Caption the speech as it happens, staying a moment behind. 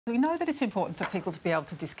We know that it's important for people to be able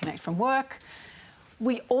to disconnect from work.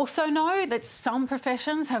 We also know that some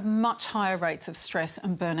professions have much higher rates of stress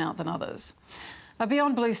and burnout than others. A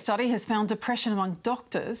Beyond Blue study has found depression among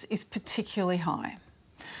doctors is particularly high.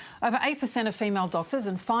 Over 8% of female doctors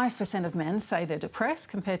and 5% of men say they're depressed,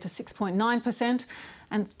 compared to 6.9%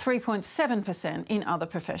 and 3.7% in other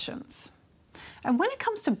professions. And when it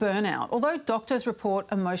comes to burnout, although doctors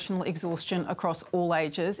report emotional exhaustion across all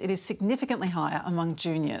ages, it is significantly higher among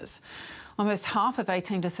juniors. Almost half of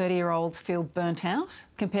 18 to 30-year-olds feel burnt out,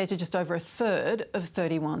 compared to just over a third of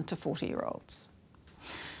 31 to 40-year-olds.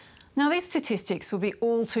 Now, these statistics will be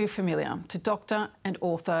all too familiar to Dr and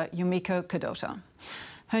author Yumiko Kadota.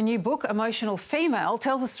 Her new book, Emotional Female,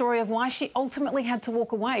 tells the story of why she ultimately had to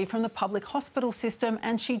walk away from the public hospital system,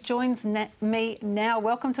 and she joins me now.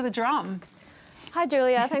 Welcome to The Drum. Hi,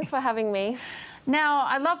 Julia. Thanks for having me. Now,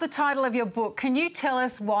 I love the title of your book. Can you tell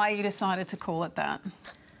us why you decided to call it that?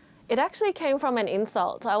 It actually came from an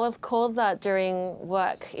insult. I was called that during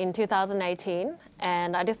work in 2018,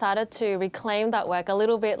 and I decided to reclaim that work, a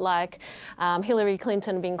little bit like Hillary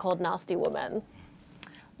Clinton being called nasty woman.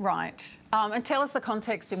 Right. And tell us the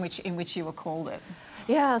context in which you were called it.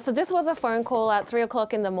 Yeah, so this was a phone call at 3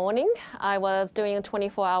 o'clock in the morning. I was doing a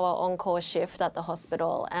 24-hour on-call shift at the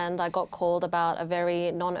hospital, and I got called about a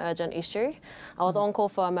very non-urgent issue. I was on call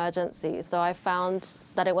for emergency, so I found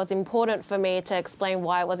that it was important for me to explain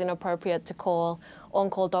why it was inappropriate to call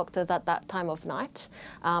on-call doctors at that time of night,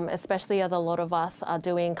 especially as a lot of us are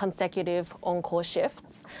doing consecutive on-call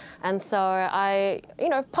shifts. And so I,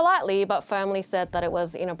 politely but firmly said that it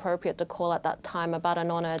was inappropriate to call at that time about a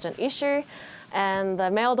non-urgent issue. And the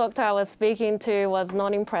male doctor I was speaking to was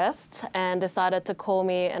not impressed and decided to call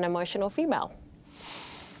me an emotional female.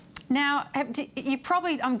 Now,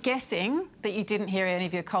 I'm guessing that you didn't hear any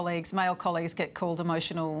of your male colleagues, get called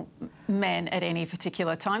emotional men at any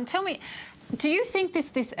particular time. Tell me, do you think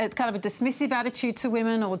this kind of a dismissive attitude to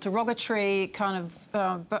women or derogatory kind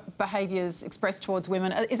of behaviours expressed towards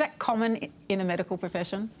women, is that common in the medical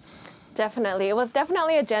profession? Definitely. It was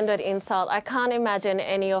definitely a gendered insult. I can't imagine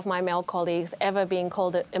any of my male colleagues ever being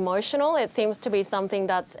called emotional. It seems to be something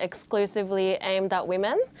that's exclusively aimed at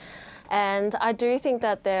women. And I do think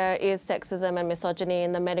that there is sexism and misogyny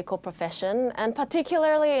in the medical profession, and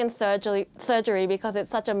particularly in surgery because it's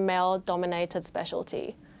such a male-dominated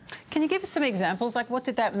specialty. Can you give us some examples? Like, what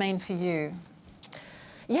did that mean for you?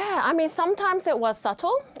 Yeah, I mean, sometimes it was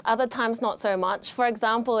subtle, other times not so much. For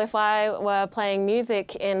example, if I were playing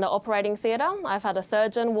music in the operating theatre, I've had a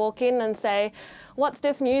surgeon walk in and say, "What's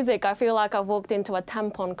this music? I feel like I've walked into a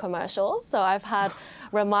tampon commercial." So I've had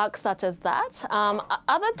remarks such as that.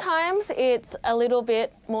 Other times it's a little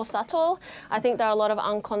bit more subtle. I think there are a lot of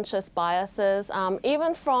unconscious biases,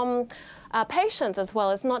 even from patients as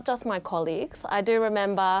well. It's not just my colleagues. I do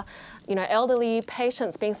remember, elderly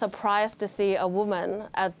patients being surprised to see a woman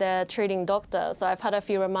as their treating doctor. So I've had a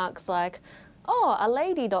few remarks like, "Oh, a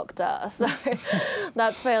lady doctor." So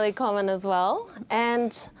that's fairly common as well.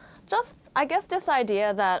 And just, I guess, this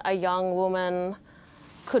idea that a young woman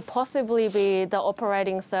could possibly be the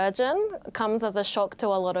operating surgeon comes as a shock to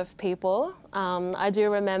a lot of people. I do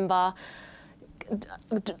remember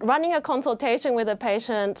running a consultation with a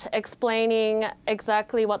patient, explaining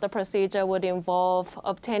exactly what the procedure would involve,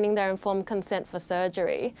 obtaining their informed consent for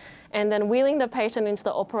surgery, and then wheeling the patient into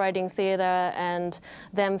the operating theatre and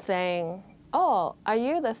them saying, "Oh, are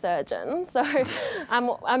you the surgeon?" So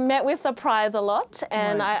I'm met with surprise a lot,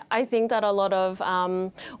 and right. I think that a lot of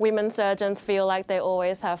women surgeons feel like they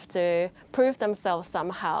always have to prove themselves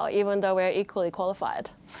somehow, even though we're equally qualified.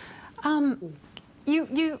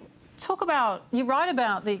 You write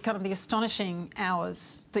about the kind of the astonishing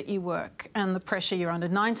hours that you work and the pressure you're under.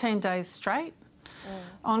 19 days straight,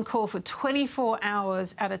 on call for 24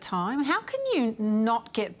 hours at a time. How can you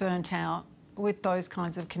not get burnt out with those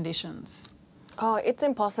kinds of conditions? Oh, it's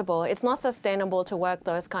impossible. It's not sustainable to work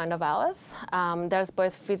those kind of hours. There's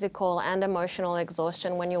both physical and emotional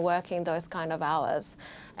exhaustion when you're working those kind of hours.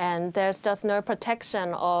 And there's just no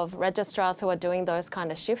protection of registrars who are doing those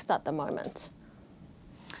kind of shifts at the moment.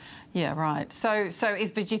 Yeah, right.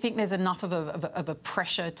 But do you think there's enough of a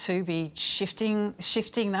pressure to be shifting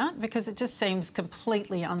that? Because it just seems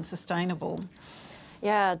completely unsustainable.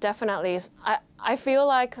 Yeah, definitely. I feel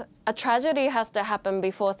like a tragedy has to happen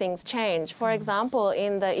before things change. For example,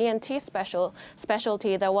 in the ENT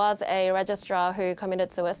specialty, there was a registrar who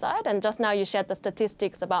committed suicide, and just now you shared the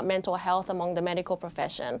statistics about mental health among the medical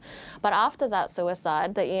profession. But after that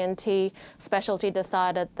suicide, the ENT specialty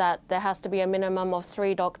decided that there has to be a minimum of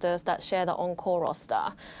 3 doctors that share the on-call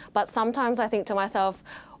roster. But sometimes I think to myself,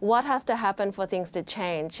 what has to happen for things to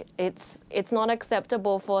change? It's not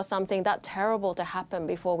acceptable for something that terrible to happen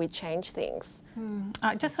before we change things.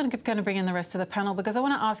 I just want to bring in the rest of the panel, because I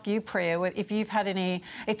want to ask you, Priya, if you've had any,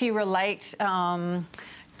 if you relate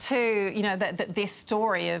to, you know, this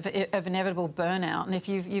story of inevitable burnout, and if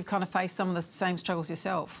you've kind of faced some of the same struggles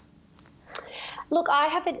yourself. Look, I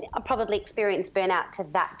haven't probably experienced burnout to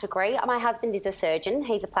that degree. My husband is a surgeon.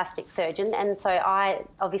 He's a plastic surgeon. And so I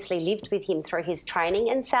obviously lived with him through his training.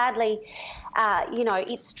 And sadly, you know,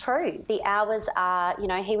 it's true. The hours are, you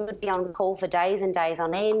know, he would be on call for days and days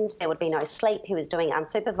on end. There would be no sleep. He was doing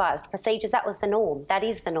unsupervised procedures. That was the norm. That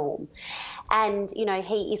is the norm. And, you know,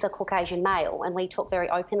 he is a Caucasian male, and we talk very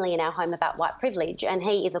openly in our home about white privilege. And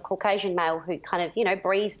he is a Caucasian male who kind of, you know,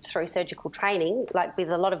 breezed through surgical training, like with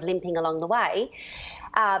a lot of limping along the way.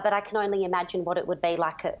 But I can only imagine what it would be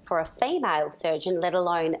like for a female surgeon, let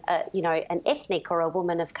alone, you know, an ethnic or a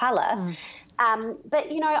woman of colour.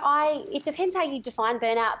 But, you know, it depends how you define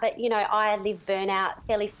burnout, but, you know, I live burnout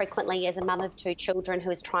fairly frequently as a mum of 2 children who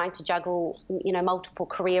is trying to juggle, you know, multiple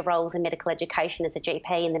career roles in medical education as a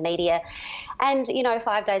GP in the media. And, you know,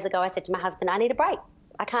 5 days ago I said to my husband, I need a break.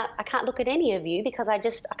 I can't look at any of you because I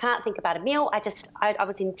can't think about a meal. I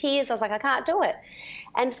was in tears. I was like, I can't do it.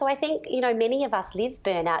 And so I think, you know, many of us live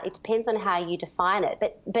burnout. It depends on how you define it.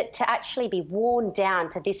 But to actually be worn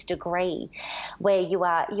down to this degree where you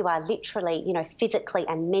are literally, you know, physically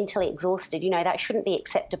and mentally exhausted, you know, that shouldn't be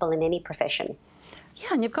acceptable in any profession. Yeah,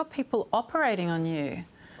 and you've got people operating on you.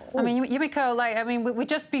 I mean, Yumiko, like, I mean, we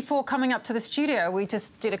just before coming up to the studio, we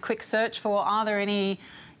just did a quick search for are there any,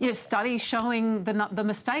 you know, studies showing the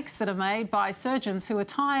mistakes that are made by surgeons who are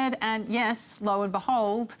tired, and yes, lo and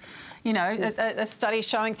behold, you know, a study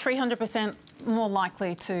showing 300% more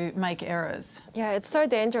likely to make errors. Yeah, it's so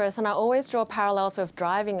dangerous, and I always draw parallels with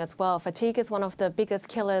driving as well. Fatigue is one of the biggest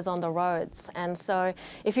killers on the roads, and so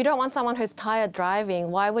if you don't want someone who's tired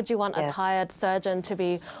driving, why would you want a tired surgeon to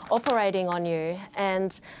be operating on you?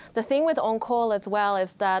 And the thing with on-call as well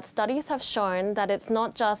is that studies have shown that it's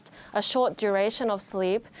not just a short duration of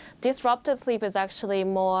sleep. Disrupted sleep is actually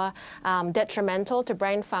more detrimental to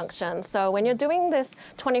brain function. So when you're doing this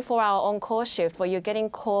 24-hour on-call shift where you're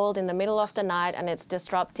getting called in the middle of the night and it's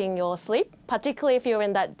disrupting your sleep, particularly if you're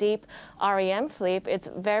in that deep REM sleep, it's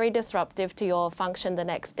very disruptive to your function the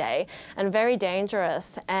next day and very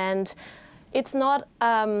dangerous. And it's not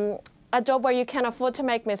a job where you can afford to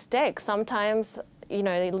make mistakes. Sometimes, you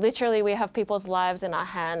know, literally we have people's lives in our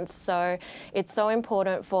hands. So it's so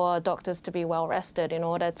important for doctors to be well rested in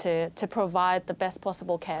order to provide the best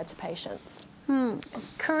possible care to patients.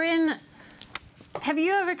 Corinne, have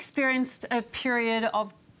you ever experienced a period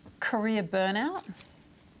of career burnout?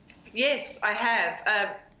 Yes, I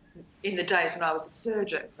have. In the days when I was a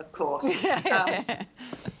surgeon, of course.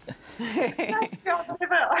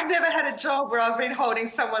 I've never had a job where I've been holding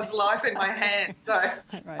someone's life in my hand. So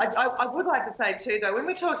right. I would like to say too, though, when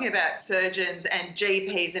we're talking about surgeons and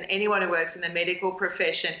GPs and anyone who works in the medical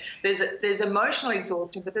profession, there's emotional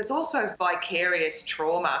exhaustion, but there's also vicarious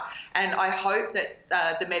trauma. And I hope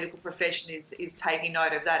that the medical profession is taking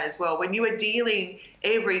note of that as well. When you are dealing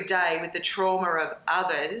every day with the trauma of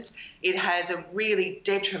others, it has a really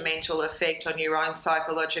detrimental effect on your own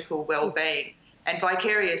psychological well-being. And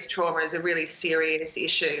vicarious trauma is a really serious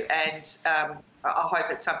issue, and I hope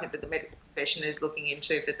it's something that the medical profession is looking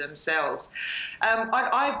into for themselves.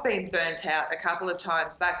 I've been burnt out a couple of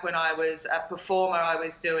times. Back when I was a performer, I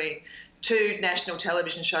was doing 2 national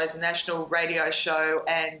television shows, a national radio show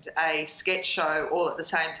and a sketch show all at the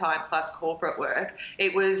same time, plus corporate work.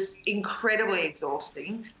 It was incredibly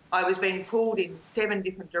exhausting. I was being pulled in 7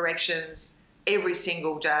 different directions every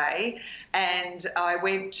single day, and I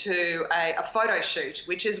went to a photo shoot,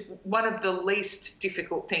 which is one of the least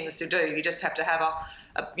difficult things to do. You just have to have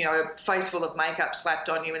a face full of makeup slapped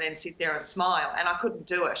on you and then sit there and smile, and I couldn't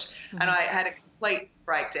do it. And I had a complete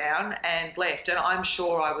breakdown and left, and I'm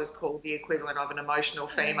sure I was called the equivalent of an emotional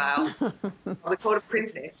female. I was called a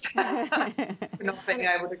princess for not being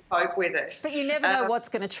able to cope with it. But you never know what's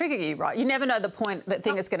going to trigger you, right? You never know the point, that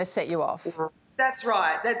thing that's going to set you off. That's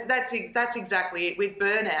right. That's exactly it. With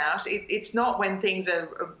burnout, it's not when things are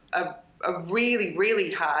really,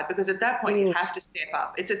 really hard, because at that point you have to step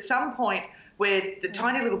up. It's at some point where the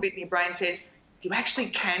tiny little bit in your brain says, you actually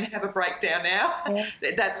can have a breakdown now.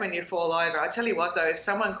 Yes. That's when you fall over. I tell you what, though, if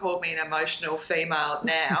someone called me an emotional female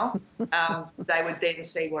now, they would then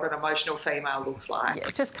see what an emotional female looks like. Yeah,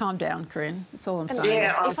 just calm down, Corinne. That's all I'm saying.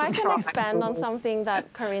 Yeah, if I can expand on something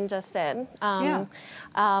that Corinne just said.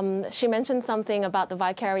 She mentioned something about the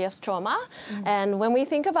vicarious trauma. And when we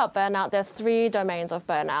think about burnout, there's 3 domains of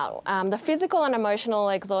burnout. The physical and emotional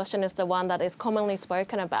exhaustion is the one that is commonly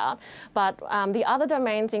spoken about. But the other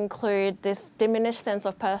domains include this diminished sense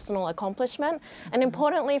of personal accomplishment. And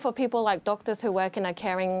importantly, for people like doctors who work in a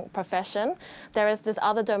caring profession, there is this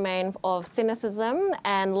other domain of cynicism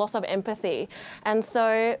and loss of empathy. And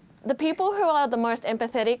so the people who are the most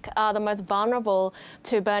empathetic are the most vulnerable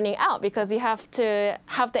to burning out, because you have to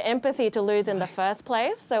have the empathy to lose in the first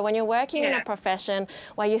place. So when you're working in a profession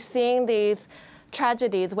where you're seeing these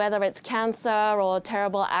tragedies, whether it's cancer or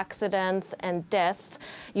terrible accidents and death,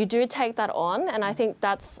 you do take that on. And I think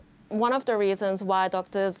that's one of the reasons why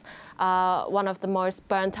doctors are one of the most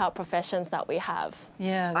burnt out professions that we have.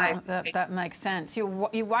 Yeah, that makes sense. You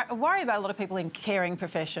worry about a lot of people in caring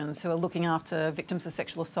professions who are looking after victims of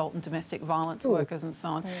sexual assault and domestic violence workers and so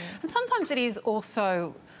on. And sometimes it is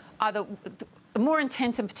also either more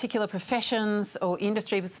intense in particular professions or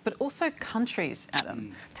industries, but also countries,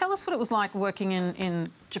 Adam. Tell us what it was like working in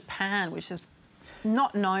Japan, which is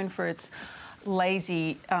not known for its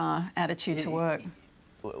lazy attitude to work.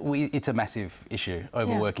 It's a massive issue.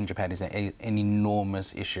 Overwork in Japan is an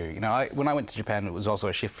enormous issue. You know, when I went to Japan, it was also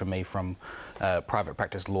a shift for me from private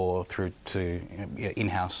practice law through to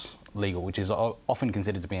in-house legal, which is often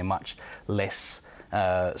considered to be a much less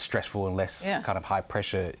stressful and less kind of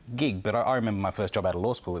high-pressure gig. But I remember my first job out of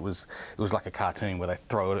law school. It was like a cartoon where they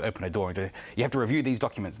open a door and you have to review these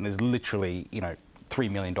documents, and there's literally 3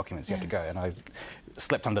 million documents you have to go. And I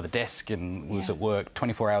slept under the desk and was at work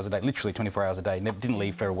 24 hours a day, literally 24 hours a day. Didn't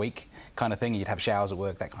leave for a week, kind of thing. You'd have showers at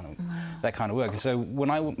work, that kind of work. So when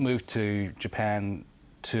I moved to Japan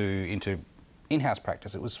into in-house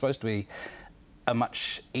practice, it was supposed to be a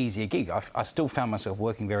much easier gig. I still found myself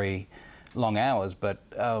working very long hours, but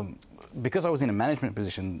because I was in a management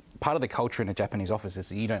position, part of the culture in a Japanese office is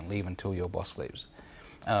that you don't leave until your boss leaves.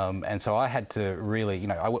 And so I had to really,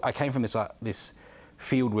 I came from this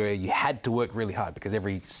field where you had to work really hard, because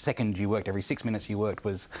every second you worked, every 6 minutes you worked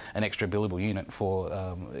was an extra billable unit for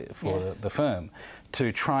the firm,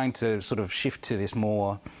 to trying to sort of shift to this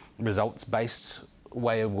more results-based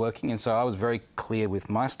way of working. And so I was very clear with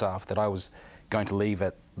my staff that I was going to leave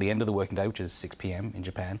at the end of the working day, which is 6 p.m. in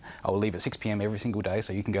Japan. I will leave at 6 p.m. every single day,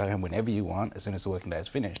 so you can go home whenever you want as soon as the working day is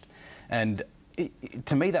finished. And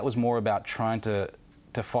to me, that was more about trying to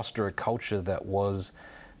foster a culture that was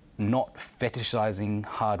not fetishizing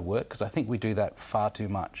hard work, because I think we do that far too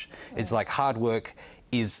much. It's like hard work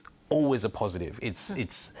is always a positive.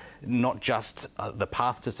 It's not just the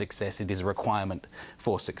path to success, it is a requirement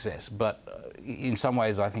for success. But in some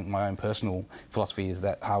ways, I think my own personal philosophy is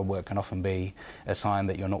that hard work can often be a sign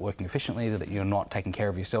that you're not working efficiently, that you're not taking care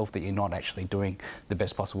of yourself, that you're not actually doing the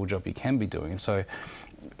best possible job you can be doing. And so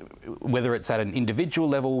whether it's at an individual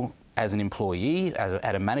level, as an employee,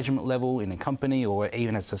 at a management level in a company, or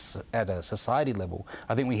even at a society level,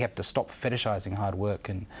 I think we have to stop fetishizing hard work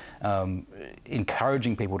and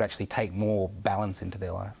encouraging people to actually take more balance into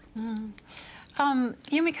their life.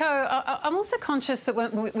 Yumiko, I'm also conscious that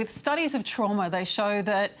with studies of trauma, they show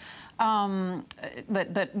that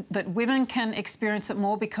that women can experience it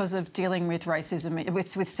more because of dealing with racism, with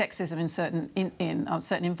sexism in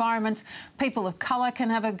certain environments. People of colour can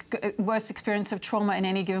have a worse experience of trauma in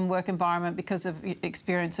any given work environment because of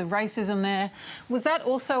experience of racism there. Was that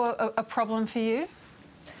also a problem for you?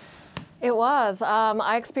 It was.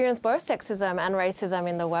 I experienced both sexism and racism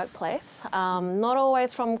in the workplace, not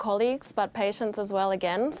always from colleagues, but patients as well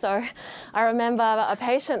again. So I remember a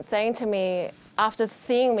patient saying to me, after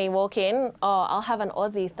seeing me walk in, "Oh, I'll have an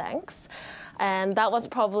Aussie, thanks." And that was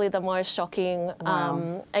probably the most shocking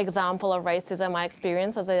example of racism I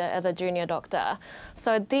experienced as a junior doctor.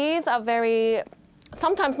 So these are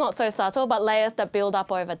sometimes not so subtle, but layers that build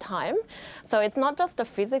up over time. So it's not just the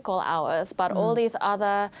physical hours, but all these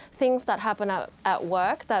other things that happen at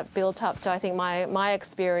work that built up to, I think, my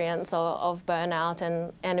experience of burnout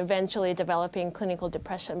and eventually developing clinical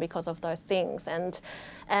depression because of those things.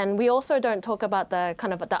 And we also don't talk about the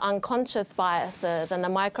kind of the unconscious biases and the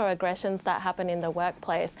microaggressions that happen in the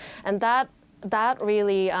workplace. And that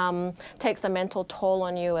really takes a mental toll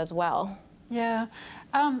on you as well. Yeah.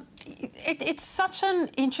 It's such an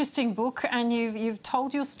interesting book, and you've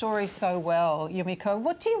told your story so well, Yumiko.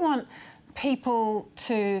 What do you want people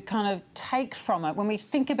to kind of take from it? When we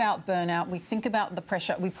think about burnout, we think about the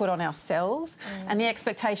pressure we put on ourselves and the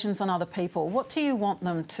expectations on other people. What do you want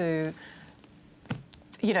them to,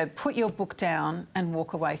 you know, put your book down and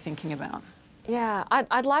walk away thinking about? Yeah,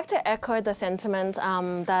 I'd like to echo the sentiment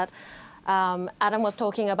that Adam was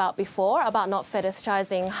talking about before, about not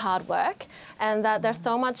fetishizing hard work, and that there's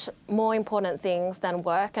so much more important things than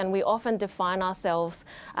work, and we often define ourselves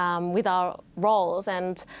with our roles.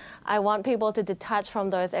 And I want people to detach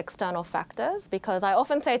from those external factors, because I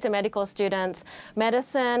often say to medical students,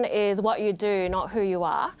 medicine is what you do, not who you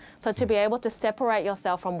are. So to be able to separate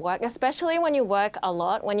yourself from work, especially when you work a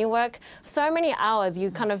lot, when you work so many hours,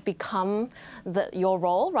 you kind of become your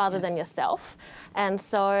role rather than yourself. And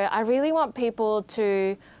so I really want people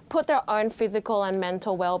to put their own physical and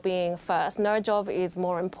mental well-being first. No job is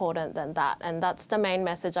more important than that, and that's the main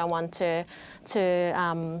message I want to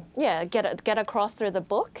get across through the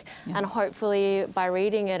book. And hopefully by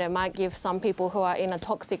reading it, it might give some people who are in a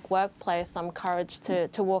toxic workplace some courage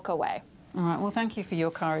to walk away. All right, well, thank you for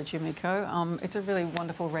your courage, Yumiko. It's a really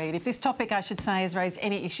wonderful read. If this topic, I should say, has raised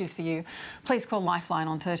any issues for you, please call Lifeline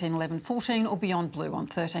on 13 11 14 or Beyond Blue on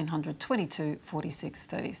 1300 22 46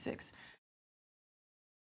 36.